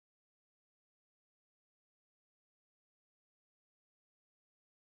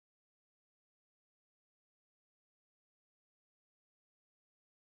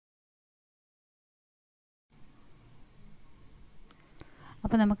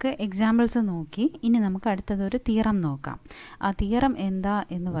അപ്പോൾ നമുക്ക് എക്സാമ്പിൾസ് നോക്കി ഇനി നമുക്ക് അടുത്തതൊരു തിയറം നോക്കാം. ആ തിയറം എന്താ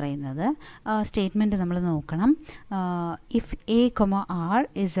എന്ന് പറയുന്നത് സ്റ്റേറ്റ്മെൻറ്റ് നമ്മൾ നോക്കണം. If A comma R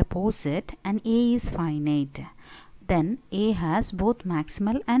is A posit and A is finite then A has both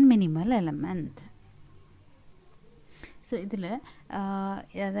maximal and minimal element. So ഇതിൽ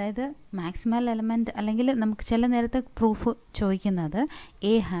അതായത് മാക്സിമൽ എലമെൻറ്റ് അല്ലെങ്കിൽ നമുക്ക് ചില നേരത്തെ പ്രൂഫ് ചോദിക്കുന്നത്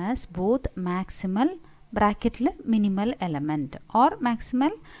എ ഹാസ് ബോത്ത് മാക്സിമൽ ബ്രാക്കറ്റിൽ മിനിമൽ എലമെൻറ്റ് ഓർ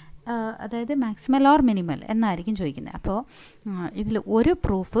മാക്സിമൽ അതായത് maximal or minimal എന്നായിരിക്കും ചോദിക്കുന്നത്. അപ്പോൾ ഇതിൽ ഒരു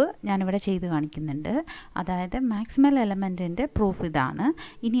പ്രൂഫ് ഞാനിവിടെ ചെയ്ത് കാണിക്കുന്നുണ്ട്. അതായത് മാക്സിമൽ എലമെൻറ്റിൻ്റെ പ്രൂഫ് ഇതാണ്.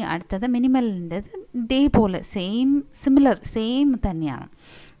 ഇനി അടുത്തത് മിനിമലിൻ്റെ ഇതേപോലെ സെയിം തന്നെയാണ്.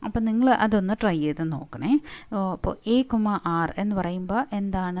 അപ്പോൾ നിങ്ങൾ അതൊന്ന് ട്രൈ ചെയ്ത് നോക്കണേ. അപ്പോൾ എ കൊമ ആർ എന്ന് പറയുമ്പോൾ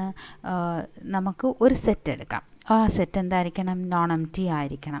എന്താണ്, നമുക്ക് ഒരു സെറ്റ് എടുക്കാം. ആ സെറ്റ് എന്തായിരിക്കണം, നോൺ എംപ്റ്റി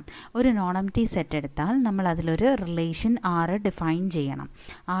ആയിരിക്കണം. ഒരു നോൺ എംപ്റ്റി സെറ്റ് എടുത്താൽ നമ്മൾ അതിലൊരു റിലേഷൻ ആർ ഡിഫൈൻ ചെയ്യണം.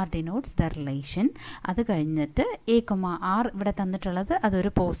 R denotes the relation. അത് കഴിഞ്ഞിട്ട് എ കൊമ ആർ ഇവിടെ തന്നിട്ടുള്ളത്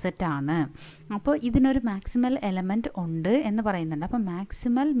അതൊരു പോസെറ്റാണ്. അപ്പോൾ ഇതിനൊരു മാക്സിമൽ എലമെൻറ്റ് ഉണ്ട് എന്ന് പറയുന്നുണ്ട്. അപ്പോൾ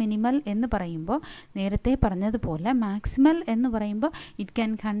മാക്സിമൽ മിനിമൽ എന്ന് പറയുമ്പോൾ നേരത്തെ പറഞ്ഞതുപോലെ മാക്സിമൽ എന്ന് പറയുമ്പോൾ it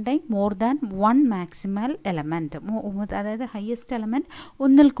can contain more than one maximal element, അതായത് ഹയസ്റ്റ് എലമെൻറ്റ്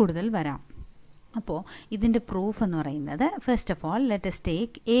ഒന്നിൽ കൂടുതൽ വരാം. അപ്പോൾ ഇതിൻ്റെ പ്രൂഫ് എന്ന് പറയുന്നത് first of all let us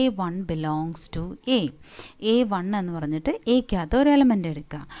take A1 belongs to A1 എന്ന് പറഞ്ഞിട്ട് എക്കകത്ത് ഒരു എലമെൻ്റ്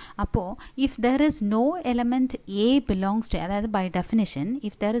എടുക്കുക. അപ്പോൾ if there is no element A belongs to, അതായത് by definition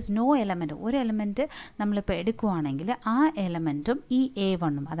if there is no element, ഒരു എലമെൻറ്റ് നമ്മളിപ്പോൾ എടുക്കുകയാണെങ്കിൽ ആ എലമെൻറ്റും ഈ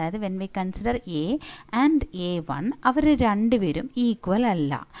A1ഉം, അതായത് when we consider A and A1 അവർ രണ്ടുപേരും ഈക്വൽ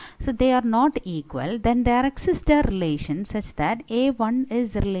അല്ല. So they are not equal, then there exist A relation such that A1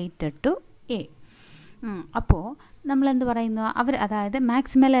 is related to A. അപ്പോൾ നമ്മളെന്ത് പറയുന്നു, അതായത്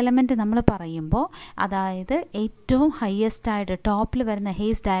മാക്സിമൽ എലമെൻറ്റ് നമ്മൾ പറയുമ്പോൾ അതായത് ഏറ്റവും ഹയസ്റ്റ് ആയിട്ട് ടോപ്പിൽ വരുന്ന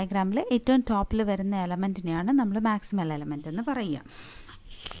ഹേസ് ഡയഗ്രാമിൽ ഏറ്റവും ടോപ്പിൽ വരുന്ന എലമെൻറ്റിനെയാണ് നമ്മൾ മാക്സിമൽ എലമെൻറ്റ് എന്ന് പറയുക.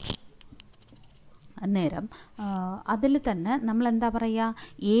 അന്നേരം അതിൽ തന്നെ നമ്മൾ എന്താ പറയുക,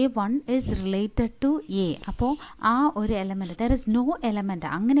 A1 is related to A. അപ്പോൾ ആ ഒരു element, there is no element,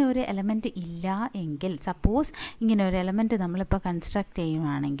 അങ്ങനെ ഒരു എലമെൻറ്റ് ഇല്ല എങ്കിൽ, സപ്പോസ് ഇങ്ങനെ ഒരു എലമെൻറ്റ് നമ്മളിപ്പോൾ കൺസ്ട്രക്റ്റ്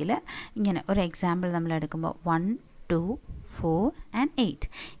ചെയ്യുകയാണെങ്കിൽ ഇങ്ങനെ ഒരു എക്സാമ്പിൾ നമ്മൾ എടുക്കുമ്പോൾ 1, 2, 4 and 8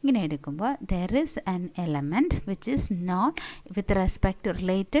 ഇങ്ങനെ എടുക്കുമ്പോൾ there is an element which is not with respect to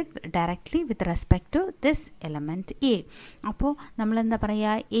related directly with respect to this element A. അപ്പോൾ നമ്മളെന്താ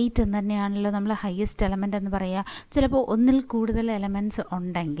പറയുക, 8 എന്ന് തന്നെയാണല്ലോ നമ്മൾ ഹയസ്റ്റ് എലമെൻ്റ് എന്ന് പറയുക. ചിലപ്പോൾ ഒന്നിൽ കൂടുതൽ എലമെൻറ്റ്സ്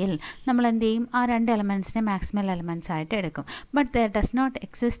ഉണ്ടെങ്കിൽ നമ്മൾ എന്ത് ചെയ്യും, ആ രണ്ട് എലമെൻറ്റ്സിനെ മാക്സിമൽ എലമെൻറ്റ്സ് ആയിട്ട് എടുക്കും. But there does not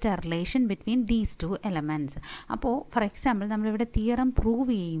exist A relation between these two elements. അപ്പോൾ ഫോർ എക്സാമ്പിൾ നമ്മളിവിടെ തിയറം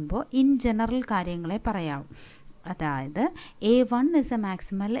പ്രൂവ് ചെയ്യുമ്പോൾ ഇൻ ജനറൽ കാര്യങ്ങളെ പറയാവും. അതായത് A1 is A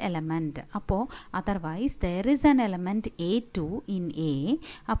maximal element. അപ്പോൾ otherwise there is an element A2 in A.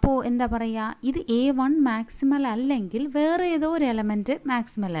 അപ്പോൾ എന്താ പറയുക, ഇത് A1 മാക്സിമൽ അല്ലെങ്കിൽ വേറെ ഏതോ ഒരു എലമെൻറ്റ്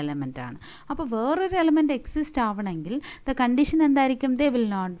മാക്സിമൽ എലമെൻ്റ് ആണ്. അപ്പോൾ വേറൊരു എലമെൻറ്റ് എക്സിസ്റ്റ് ആവണമെങ്കിൽ ദ കണ്ടീഷൻ എന്തായിരിക്കും, they will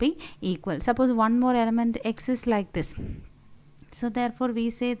not be equal. Suppose one more element exist like this. So therefore we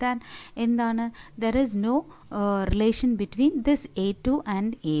say that എന്താണ്, there is no relation between this A2 and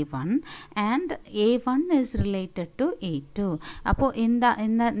A1 and A1 is related to A2. അപ്പോൾ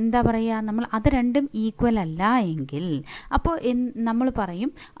എന്താ പറയുക, നമ്മൾ അത് രണ്ടും equal അല്ല എങ്കിൽ അപ്പോൾ നമ്മൾ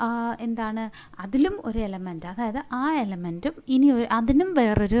പറയും എന്താണ്, അതിലും ഒരു എലമെൻറ്റ്, അതായത് ആ എലമെൻറ്റും ഇനി അതിനും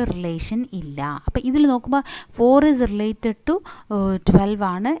വേറൊരു റിലേഷൻ ഇല്ല. അപ്പോൾ ഇതിൽ നോക്കുമ്പോൾ 4 is related to 12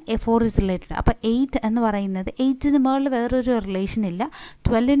 ആണ്, 4 is related. അപ്പോൾ 8 എന്ന് പറയുന്നത് 8ന് മുകളിൽ വേറൊരു റിലേഷൻ ഇല്ല,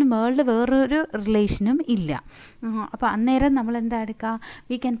 12ന് മുകളിൽ വേറൊരു റിലേഷനും ഇല്ല. അപ്പോൾ അന്നേരം നമ്മൾ എന്താ എടുക്കുക,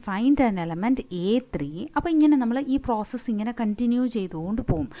 we can find an element A3. അപ്പോൾ ഇങ്ങനെ നമ്മൾ ഈ പ്രോസസ്സ് ഇങ്ങനെ കണ്ടിന്യൂ ചെയ്തുകൊണ്ട്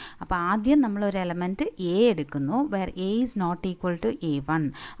പോകും. അപ്പോൾ ആദ്യം നമ്മളൊരു എലമെൻറ്റ് A എടുക്കുന്നു, where A is not equal to A1.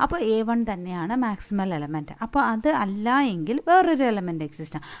 അപ്പോൾ A1 തന്നെയാണ് മാക്സിമൽ എലമെൻറ്റ്. അപ്പോൾ അത് അല്ല എങ്കിൽ വേറൊരു എലമെൻറ്റ്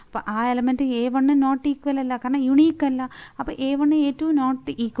എക്സിസ്റ്റ് ആണ്. അപ്പോൾ ആ എലമെൻറ്റ് A1 നോട്ട് ഈക്വൽ അല്ല, കാരണം യുണീക്ക് അല്ല. അപ്പോൾ A1 A2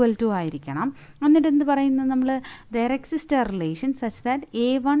 not equal to ആയിരിക്കണം. എന്നിട്ട് എന്ത് പറയുന്നു നമ്മൾ, there exist A relation such that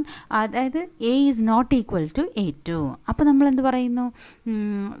A1, അതായത് A is not equal to A2. അപ്പോൾ നമ്മൾ എന്ത് പറയുന്നു,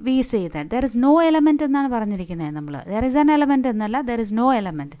 we say that there is no element എന്നാണ് പറഞ്ഞിരിക്കുന്നത്. നമ്മൾ ദർ ഇസ് ആൻ എലമെൻറ്റ് എന്നല്ല, ദർ ഇസ് നോ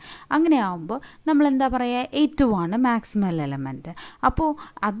എലമെൻറ്റ്. അങ്ങനെ ആകുമ്പോൾ നമ്മൾ എന്താ പറയുക, A2 ആണ് മാക്സിമൽ എലമെൻറ്റ്. അപ്പോൾ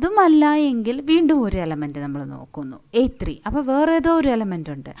അതുമല്ല എങ്കിൽ വീണ്ടും ഒരു എലമെൻറ്റ് നമ്മൾ നോക്കുന്നു, A3. അപ്പോൾ വേറെ ഏതോ ഒരു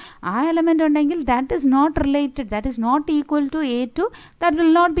എലമെൻറ്റ് ഉണ്ട്. ആ എലമെൻറ്റ് ഉണ്ടെങ്കിൽ that is not related, that is not equal to A2, that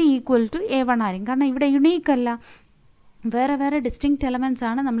will not be equal to A1 ആയിരിക്കും, കാരണം ഇവിടെ യുണീക്ക് അല്ല. വേറെ distinct elements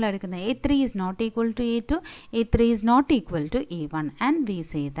ആണ് നമ്മൾ എടുക്കുന്നത്. A3 is not equal to A2, A3 is not equal to A1, and we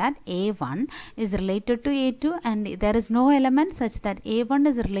say that A1 is related to A2 and there is no element such that A1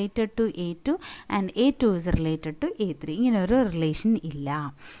 is related to A2 and A2 is related to A3. ഇങ്ങനെ ഒരു relation ഇല്ല.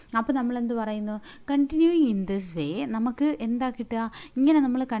 അപ്പോൾ നമ്മൾ എന്ത് പറയുന്നു, continuing in this way നമുക്ക് എന്താ കിട്ടുക, ഇങ്ങനെ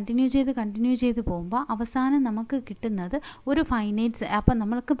നമ്മൾ കണ്ടിന്യൂ ചെയ്ത് പോകുമ്പോൾ അവസാനം നമുക്ക് കിട്ടുന്നത് ഒരു ഫൈനൈറ്റ്. അപ്പോൾ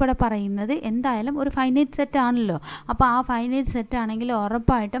നമ്മൾക്ക് ഇവിടെ പറയുന്നത് എന്തായാലും ഒരു ഫൈനൈറ്റ് സെറ്റ് ആണല്ലോ. അപ്പോൾ ആ ഫൈനൈറ്റ് സെറ്റ് ആണെങ്കിൽ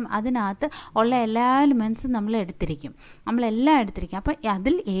ഉറപ്പായിട്ടും അതിനകത്ത് ഉള്ള എല്ലാ എലിമെൻറ്റ്സും നമ്മളെല്ലാം എടുത്തിരിക്കും. അപ്പോൾ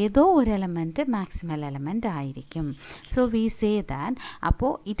അതിൽ ഏതോ ഒരു എലമെൻറ്റ് മാക്സിമൽ എലമെൻ്റ് ആയിരിക്കും. സോ വി സേ ദാറ്റ്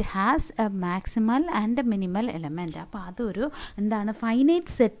അപ്പോൾ it has A maximal and A minimal element. അപ്പോൾ അതൊരു എന്താണ്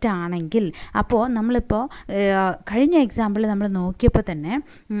ഫൈനൈറ്റ് സെറ്റ് ആണെങ്കിൽ, അപ്പോൾ നമ്മളിപ്പോൾ കഴിഞ്ഞ എക്സാമ്പിൾ നമ്മൾ നോക്കിയപ്പോൾ തന്നെ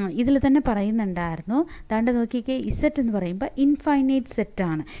ഇതിൽ തന്നെ പറയുന്നുണ്ടായിരുന്നു, ദാണ്ട് നോക്കിക്കേ, ഇസെറ്റ് എന്ന് പറയുമ്പോൾ ഇൻഫൈനൈറ്റ്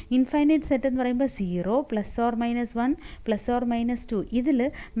സെറ്റാണ്. ഇൻഫൈനൈറ്റ് സെറ്റ് എന്ന് പറയുമ്പോൾ 0 +or-1 +or-2 ഇതിൽ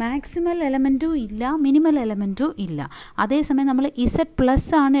മാക്സിമൽ എലമെൻറ്റും ഇല്ല, മിനിമൽ എലമെൻറ്റും ഇല്ല. അതേസമയം നമ്മൾ ഇസെറ്റ്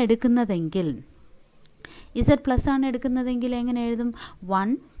പ്ലസ് ആണ് എടുക്കുന്നതെങ്കിൽ എങ്ങനെ എഴുതും,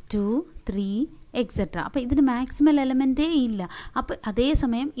 1 2 3 എക്സെട്ര. അപ്പോൾ ഇതിന് മാക്സിമൽ എലമെൻറ്റേ ഇല്ല. അപ്പോൾ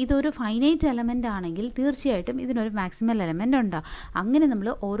അതേസമയം ഇതൊരു ഫൈനൈറ്റ് എലമെൻ്റ് ആണെങ്കിൽ തീർച്ചയായിട്ടും ഇതിനൊരു മാക്സിമൽ എലമെൻ്റ് ഉണ്ടാകും. അങ്ങനെ നമ്മൾ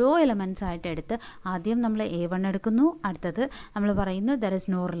ഓരോ എലമെൻറ്റ്സ് ആയിട്ട് എടുത്ത് ആദ്യം നമ്മൾ A1 എടുക്കുന്നു, അടുത്തത് നമ്മൾ പറയുന്നു ദർ ഇസ്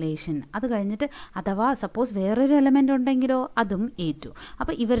നോ റിലേഷൻ. അത് കഴിഞ്ഞിട്ട് അഥവാ സപ്പോസ് വേറൊരു എലമെൻ്റ് ഉണ്ടെങ്കിലോ അതും A2.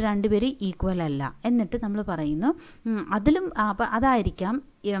 അപ്പോൾ ഇവർ രണ്ടുപേരും ഈക്വൽ അല്ല. എന്നിട്ട് നമ്മൾ പറയുന്നു അതിലും അപ്പോൾ അതായിരിക്കാം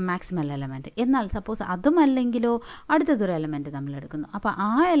മാക്സിമൽ എലമെൻറ്റ്. എന്നാൽ സപ്പോസ് അതുമല്ലെങ്കിലോ അടുത്തതൊരു എലമെൻറ്റ് നമ്മൾ എടുക്കുന്നു. അപ്പോൾ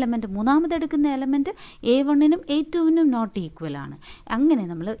ആ എലമെൻറ്റ് മൂന്നാമതെടുക്കുന്ന എലമെൻറ്റ് A1-നും A2-നും നോട്ട് ഈക്വൽ ആണ്. അങ്ങനെ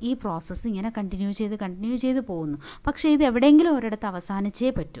നമ്മൾ ഈ പ്രോസസ്സ് ഇങ്ങനെ കണ്ടിന്യൂ ചെയ്ത് പോകുന്നു. പക്ഷേ ഇത് എവിടെയെങ്കിലും ഒരിടത്ത്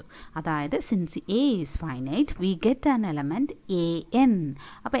അവസാനിച്ചേ പറ്റൂ. അതായത് since A is finite we get an element AN.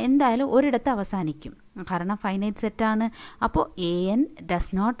 അപ്പോൾ എന്തായാലും ഒരിടത്ത് അവസാനിക്കും, കാരണം ഫൈനൈറ്റ് സെറ്റാണ്. അപ്പോൾ AN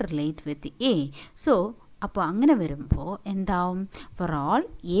does not relate with A. So അപ്പോൾ അങ്ങനെ വരുമ്പോൾ എന്താവും, for all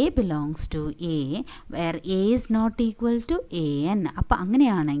A belongs to A where A is not equal to AN. അപ്പോൾ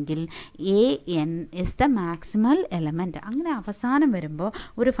അങ്ങനെയാണെങ്കിൽ AN is the maximal element. അങ്ങനെ അവസാനം വരുമ്പോൾ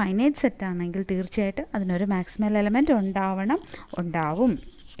ഒരു ഫൈനൈറ്റ് സെറ്റാണെങ്കിൽ തീർച്ചയായിട്ടും അതിനൊരു മാക്സിമൽ എലമെൻറ്റ് ഉണ്ടാവും.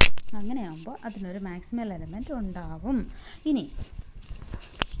 അങ്ങനെയാകുമ്പോൾ അതിനൊരു മാക്സിമൽ എലമെൻറ്റ് ഉണ്ടാവും. ഇനി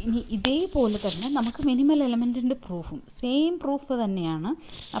ഇതേപോലെ തന്നെ നമുക്ക് മിനിമൽ എലമെൻറ്റിൻ്റെ പ്രൂഫും സെയിം പ്രൂഫ് തന്നെയാണ്.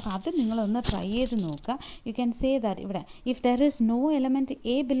 അപ്പോൾ അത് നിങ്ങളൊന്ന് ട്രൈ ചെയ്ത് നോക്കുക. യു ക്യാൻ സേ ദാറ്റ് ഇവിടെ if there is no element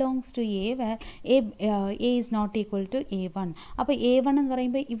A belongs to A where A is not equal to A1. അപ്പോൾ A1 എന്ന്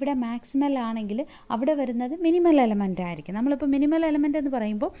പറയുമ്പോൾ ഇവിടെ മാക്സിമൽ ആണെങ്കിൽ അവിടെ വരുന്നത് മിനിമൽ എലമെൻ്റ് ആയിരിക്കും. നമ്മളിപ്പോൾ മിനിമൽ എലമെൻ്റ് എന്ന്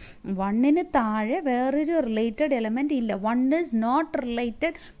പറയുമ്പോൾ 1-ന് താഴെ വേറൊരു റിലേറ്റഡ് എലമെൻറ്റ് ഇല്ല. 1 is not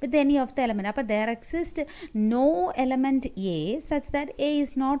related with any of the element. അപ്പോൾ there exist no element A such that A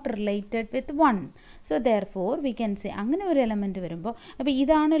is not related with 1. So therefore we can say അങ്ങനെ ഒരു എലമെൻറ്റ് വരുമ്പോൾ അപ്പോൾ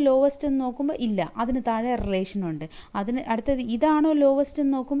ഇതാണ് ലോവസ്റ്റ് എന്ന് നോക്കുമ്പോൾ ഇല്ല, അതിന് താഴെ റിലേഷൻ ഉണ്ട്. അതിന് അടുത്തത് ഇതാണോ ലോവസ്റ്റ്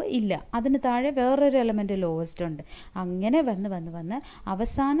എന്ന് നോക്കുമ്പോൾ ഇല്ല, അതിന് താഴെ വേറൊരു എലമെൻറ്റ് ലോവസ്റ്റ് ഉണ്ട്. അങ്ങനെ വന്ന്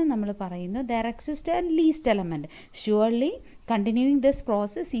അവസാനം നമ്മൾ പറയുന്നു there exists a least element. Surely continuing this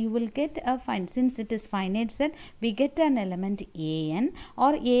process you will get a since it is finite set we get an element AN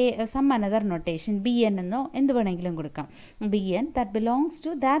or some another notation BN എന്നോ എന്ത് വേണമെങ്കിലും കൊടുക്കാം. BN that belongs to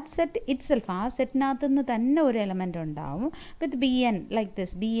that set itself. ആ സെറ്റിനകത്ത് നിന്ന് തന്നെ ഒരു element ഉണ്ടാവും with BN like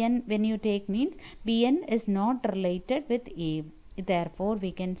this. BN when you take means BN is not related with A. Therefore we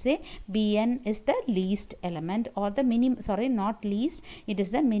can say BN is the least element or the not least, it is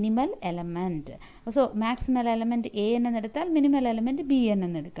the minimal element. So maximal element AN എന്ന് എടുത്താൽ minimal element BN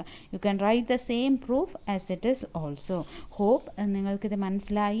എന്ന് എടുക്കുക. You can write the same proof as it is also. Hope നിങ്ങൾക്കിത്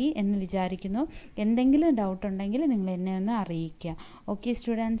മനസ്സിലായി എന്ന് വിചാരിക്കുന്നു. എന്തെങ്കിലും doubt ഉണ്ടെങ്കിൽ നിങ്ങൾ എന്നെ ഒന്ന് അറിയിക്കുക. Okay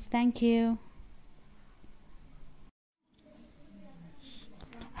students, thank you.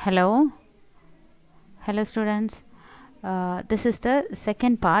 Hello students. This is the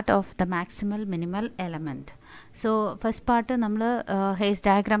second part of the maximal minimal element. So first part നമ്മൾ ഹേസ്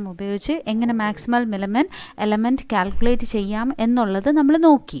ഡയഗ്രാം ഉപയോഗിച്ച് എങ്ങനെ മാക്സിമൽ എലമെൻറ്റ് കാൽക്കുലേറ്റ് ചെയ്യാം എന്നുള്ളത് നമ്മൾ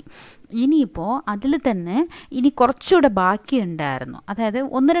നോക്കി. ഇനിയിപ്പോൾ അതിൽ തന്നെ ഇനി കുറച്ചുകൂടെ ബാക്കിയുണ്ടായിരുന്നു, അതായത്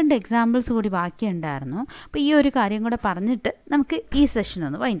 1-2 എക്സാമ്പിൾസ് കൂടി ബാക്കിയുണ്ടായിരുന്നു. അപ്പോൾ ഈ ഒരു കാര്യം കൂടെ പറഞ്ഞിട്ട് നമുക്ക് ഈ സെഷൻ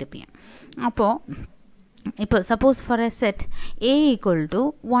ഒന്ന് വൈൻഡപ്പ് ചെയ്യാം. ഇപ്പോൾ suppose four A set A equal to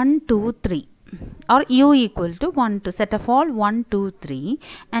 1 2 3 or U equal to 1 to set of all 1 2 3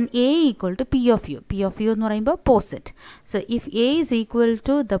 and A equal to P of U എന്ന് പറയുമ്പോൾ poset. So if A is equal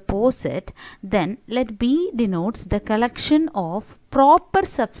to the poset, then let B denotes the collection of proper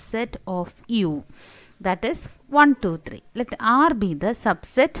subset of U, that is 1 2 3. Let R be the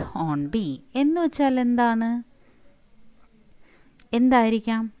subset on B. എന്ന് വെച്ചാൽ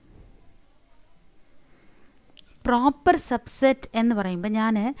എന്തായിരിക്കാം? Proper subset എന്ന് പറയുമ്പോൾ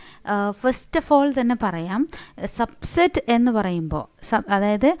ഞാൻ first of all തന്നെ പറയാം, subset എന്ന് പറയുമ്പോൾ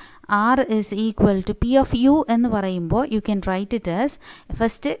അതായത് R is equal to P of U എന്ന് പറയുമ്പോൾ you can write it as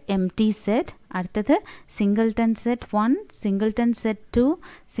first M T set, അടുത്തത് singleton set 1, singleton set 2,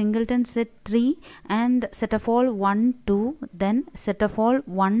 singleton set 3 and set of all 1 2, then set of all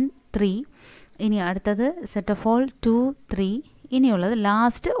 1 3, ഇനി അടുത്തത് set of all 2 3, ഇനിയുള്ളത്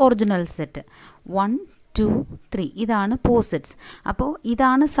last original set 1 2 3. ഇതാണ് പോസെറ്റ്സ്. അപ്പോൾ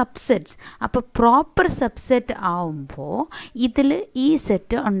ഇതാണ് subsets. അപ്പോൾ പ്രോപ്പർ സബ്സെറ്റ് ആവുമ്പോൾ ഇതിൽ ഈ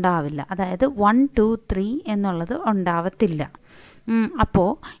സെറ്റ് ഉണ്ടാവില്ല, അതായത് 1 2 3 എന്നുള്ളത് ഉണ്ടാവത്തില്ല.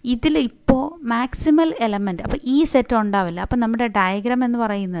 അപ്പോൾ ഇതിൽ ഇപ്പോൾ മാക്സിമൽ എലമെൻറ്റ്, അപ്പോൾ ഈ സെറ്റ് ഉണ്ടാവില്ല. അപ്പോൾ നമ്മുടെ ഡയഗ്രാം എന്ന്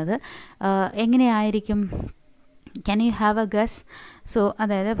പറയുന്നത് എങ്ങനെയായിരിക്കും? Can you have A guess? So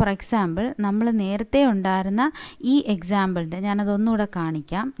അതായത് ഫോർ എക്സാമ്പിൾ നമ്മൾ നേരത്തെ ഉണ്ടായിരുന്ന ഈ എക്സാമ്പിളിൻ്റെ ഞാനതൊന്നുകൂടെ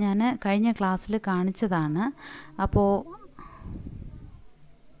കാണിക്കാം. ഞാൻ കഴിഞ്ഞ ക്ലാസ്സിൽ കാണിച്ചതാണ്. അപ്പോൾ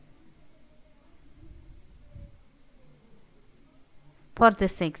ഫോർ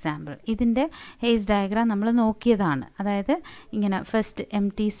ദിസ് എക്സാമ്പിൾ ഇതിൻ്റെ ഹേസ് ഡയഗ്രാം നമ്മൾ നോക്കിയതാണ്. അതായത് ഇങ്ങനെ first M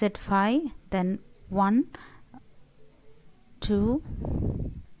T set 5, then 1 2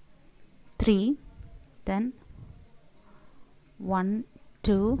 3, then 1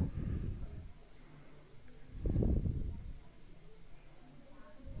 2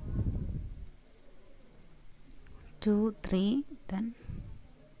 2 3, then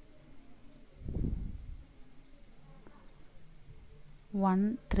 1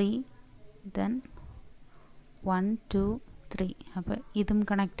 3, then 1 2 3. അപ്പോൾ ഇതും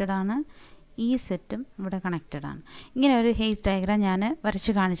കണക്റ്റഡ് ആണ്, ഈ സെറ്റും ഇവിടെ കണക്റ്റഡ് ആണ്. ഇങ്ങനെ ഒരു ഹേസ് ഡയഗ്രാം ഞാൻ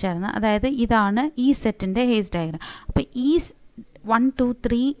വരച്ച് കാണിച്ചായിരുന്നു. അതായത് ഇതാണ് ഈ സെറ്റിൻ്റെ ഹേസ് ഡയഗ്രാം. അപ്പോൾ ഈ 1 2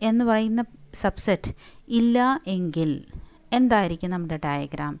 3 എന്ന് പറയുന്ന സബ്സെറ്റ് ഇല്ല എങ്കിൽ എന്തായിരിക്കും നമ്മുടെ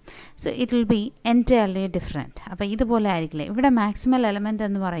diagram? So it will be entirely different. അപ്പോൾ ഇതുപോലെ ആയിരിക്കില്ല. ഇവിടെ മാക്സിമൽ എലമെൻറ്റ്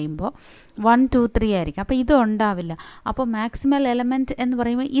എന്ന് പറയുമ്പോൾ 1 2 3 ആയിരിക്കും. അപ്പോൾ ഇത് ഉണ്ടാവില്ല. അപ്പോൾ മാക്സിമൽ എലമെൻറ്റ് എന്ന്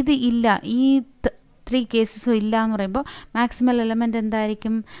പറയുമ്പോൾ ഇത് ഇല്ല, ഈ 3 കേസസും ഇല്ല എന്ന് പറയുമ്പോൾ മാക്സിമൽ എലമെൻറ്റ്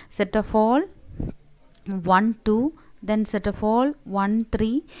എന്തായിരിക്കും? Set of all 1 2, then set of all 1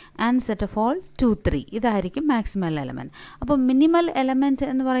 3 and set of all 2 3. ഇതായിരിക്കും മാക്സിമൽ എലമെൻറ്റ്. അപ്പോൾ മിനിമൽ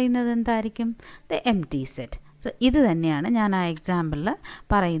എലമെൻറ്റ് എന്ന് പറയുന്നത് എന്തായിരിക്കും? The empty set. സോ ഇത് തന്നെയാണ് ഞാൻ ആ എക്സാമ്പിളിൽ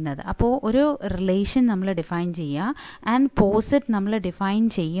പറയുന്നത്. അപ്പോൾ ഒരു റിലേഷൻ നമ്മൾ ഡിഫൈൻ ചെയ്യുക, ആൻഡ് പോസിറ്റ് നമ്മൾ ഡിഫൈൻ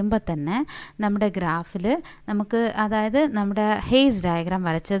ചെയ്യുമ്പോൾ തന്നെ നമ്മുടെ ഗ്രാഫിൽ നമുക്ക്, അതായത് നമ്മുടെ ഹേസ് ഡയഗ്രാം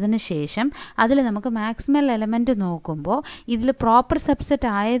വരച്ചതിന് ശേഷം അതിൽ നമുക്ക് മാക്സിമൽ എലമെൻറ്റ് നോക്കുമ്പോൾ ഇതിൽ പ്രോപ്പർ സബ്സെറ്റ്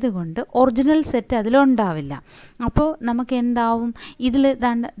ആയതുകൊണ്ട് ഒറിജിനൽ സെറ്റ് അതിലുണ്ടാവില്ല. അപ്പോൾ നമുക്ക് എന്താവും? ഇതിൽ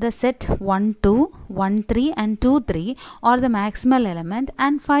the set 1 2 1 3 and 2 3 or the maximal element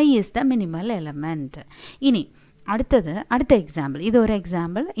and 5 is the minimal element. ഇനി അടുത്ത എക്സാമ്പിൾ, ഇതൊരു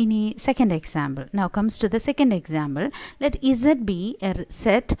എക്സാമ്പിൾ. ഇനി second example. Now comes to the second example. Let Z B A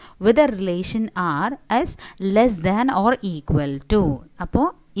set with a relation R as less than or equal to. അപ്പോൾ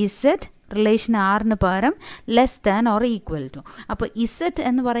Z relation ആറിന് പകരം less than or equal to. അപ്പോൾ Z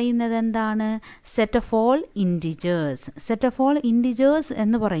എന്ന് പറയുന്നത് എന്താണ്? Set of all integers. Set of all integers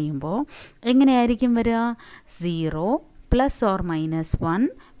എന്ന് പറയുമ്പോൾ എങ്ങനെയായിരിക്കും വരിക? 0 plus or minus 1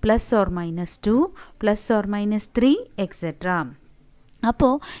 plus or minus 2 plus or minus 3 etc.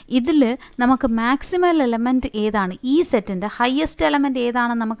 അപ്പോൾ ഇതിൽ നമുക്ക് മാക്സിമൽ എലമെൻറ്റ് ഏതാണ്? ഈ സെറ്റിൻ്റെ ഹയസ്റ്റ് എലമെൻറ്റ്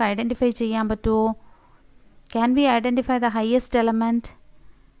ഏതാണെന്ന് നമുക്ക് ഐഡൻറ്റിഫൈ ചെയ്യാൻ പറ്റുമോ? Can we identify the highest element?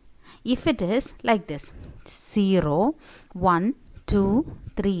 If it is like this 0 1 2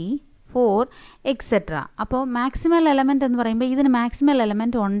 3 4 etcetera. അപ്പോൾ മാക്സിമൽ എലമെൻറ്റ് എന്ന് പറയുമ്പോൾ ഇതിന് മാക്സിമൽ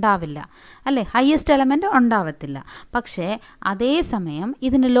എലമെൻറ്റ് ഉണ്ടാവില്ല, അല്ലേ? ഹയസ്റ്റ് എലമെൻറ്റ് ഉണ്ടാവത്തില്ല. പക്ഷേ അതേസമയം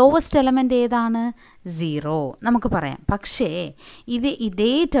ഇതിന് ലോവസ്റ്റ് എലമെൻറ്റ് ഏതാണ്? 0 നമുക്ക് പറയാം. പക്ഷേ ഇത്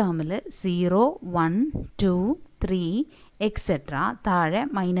ഇതേ ടേമിൽ 0 1 2 3 എക്സെട്ര, താഴെ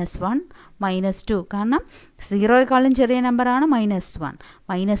 -1 -2, കാരണം 0യേക്കാളും ചെറിയ നമ്പറാണ് -1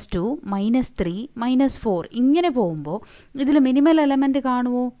 -2 -3 -4. ഇങ്ങനെ പോകുമ്പോൾ ഇതിൽ മിനിമൽ എലമെൻറ്റ്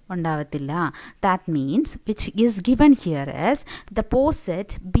കാണുമോ? ഉണ്ടാവത്തില്ല. That means which is given here as the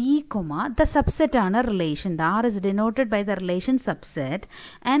poset B the subset ആണ് relation. The R is denoted by the relation subset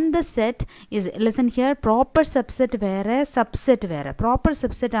and the set is, listen here, proper subset വേറെ, subset വേറെ. Proper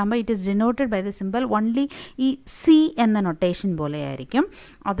subset ആകുമ്പോൾ it is denoted by the simple only ഈ C എന്ന notation പോലെയായിരിക്കും.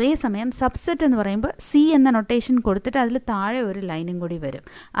 അതേസമയം subset എന്ന് പറയുമ്പോൾ സി എന്ന നൊട്ടേഷൻ കൊടുത്തിട്ട് അതിൽ താഴെ ഒരു ലൈനും കൂടി വരും.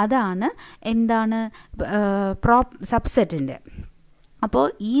 അതാണ് എന്താണ് സബ്സെറ്റിൻ്റെ. അപ്പോൾ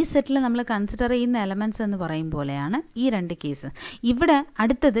ഈ സെറ്റിൽ നമ്മൾ കൺസിഡർ ചെയ്യുന്ന എലമെൻറ്റ്സ് എന്ന് പറയും പോലെയാണ് ഈ രണ്ട് കേസ്. ഇവിടെ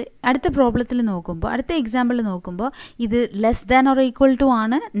അടുത്ത പ്രോബ്ലത്തിൽ നോക്കുമ്പോൾ, അടുത്ത എക്സാമ്പിൾ നോക്കുമ്പോൾ ഇത് less than or equal to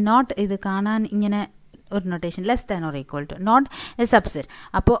ആണ്, നോട്ട് ഇത് കാണാൻ ഇങ്ങനെ ഒരു notation less than or equal to not A subset.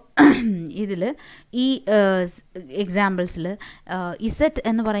 അപ്പോൾ ഇതിൽ ഈ എക്സാമ്പിൾസിൽ ഇസെറ്റ്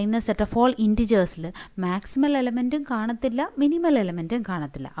എന്ന് പറയുന്ന സെറ്റ് ഓഫ് ഓൾ ഇൻറ്റിജേഴ്സിൽ മാക്സിമൽ എലമെൻറ്റും കാണത്തില്ല മിനിമൽ എലമെൻറ്റും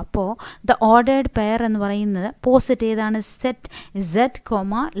കാണത്തില്ല. അപ്പോൾ ദ ഓർഡേർഡ് പെയർ എന്ന് പറയുന്നത് പോസെറ്റ് ഏതാണ്? Set set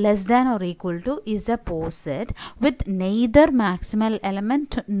comma less than or equal two is A poset with neither maximal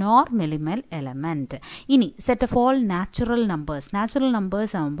element nor minimal element. ഇനി set of all natural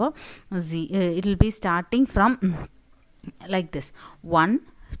numbers ആകുമ്പോൾ it will be starting from like this 1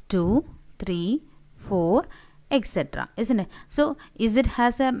 2 3 4 etc., isn't it? So is it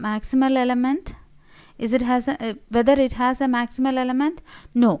has a maximal element? Whether it has a maximal element?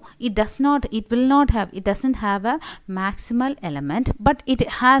 No, it does not. It doesn't have a maximal element, but it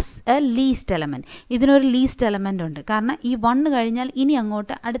has a least element. ഇതിനൊരു least element ഉണ്ട്. കാരണം ഈ 1 കഴിഞ്ഞാൽ ഇനി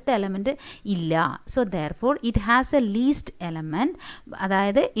അങ്ങോട്ട് അടുത്ത element ഇല്ല. So therefore it has a least element.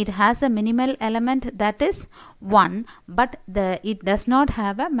 അതായത് it has a minimal element that is 1, but it does not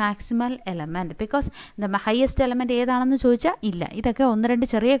have a maximal element because the highest element ഏതാണെന്ന് ചോദിച്ചാൽ ഇല്ല. ഇതൊക്കെ ഒന്ന് രണ്ട്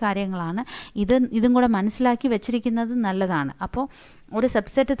ചെറിയ കാര്യങ്ങളാണ്. ഇതും കൂടെ മനസ്സിലാക്കി വെച്ചിരിക്കുന്നത് നല്ലതാണ്. അപ്പോൾ ഒരു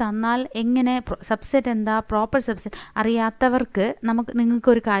സബ്സെറ്റ് തന്നാൽ എങ്ങനെ സബ്സെറ്റ് എന്താ, പ്രോപ്പർ സബ്സെറ്റ് അറിയാത്തവർക്ക്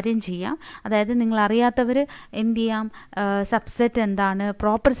നിങ്ങൾക്കൊരു കാര്യം ചെയ്യാം. അതായത് നിങ്ങൾ അറിയാത്തവർ എന്ത് ചെയ്യാം, സബ്സെറ്റ് എന്താണ്,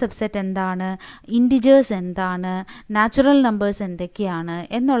 പ്രോപ്പർ സബ്സെറ്റ് എന്താണ്, ഇൻറ്റിജേഴ്സ് എന്താണ്, നാച്ചുറൽ നമ്പേഴ്സ് എന്തൊക്കെയാണ്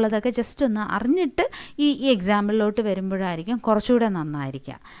എന്നുള്ളതൊക്കെ ജസ്റ്റ് ഒന്ന് അറിഞ്ഞിട്ട് ഈ എക്സാമ്പിളിലോട്ട് വരുമ്പോഴായിരിക്കും കുറച്ചുകൂടെ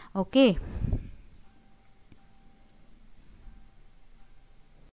നന്നായിരിക്കുക. ഓക്കെ.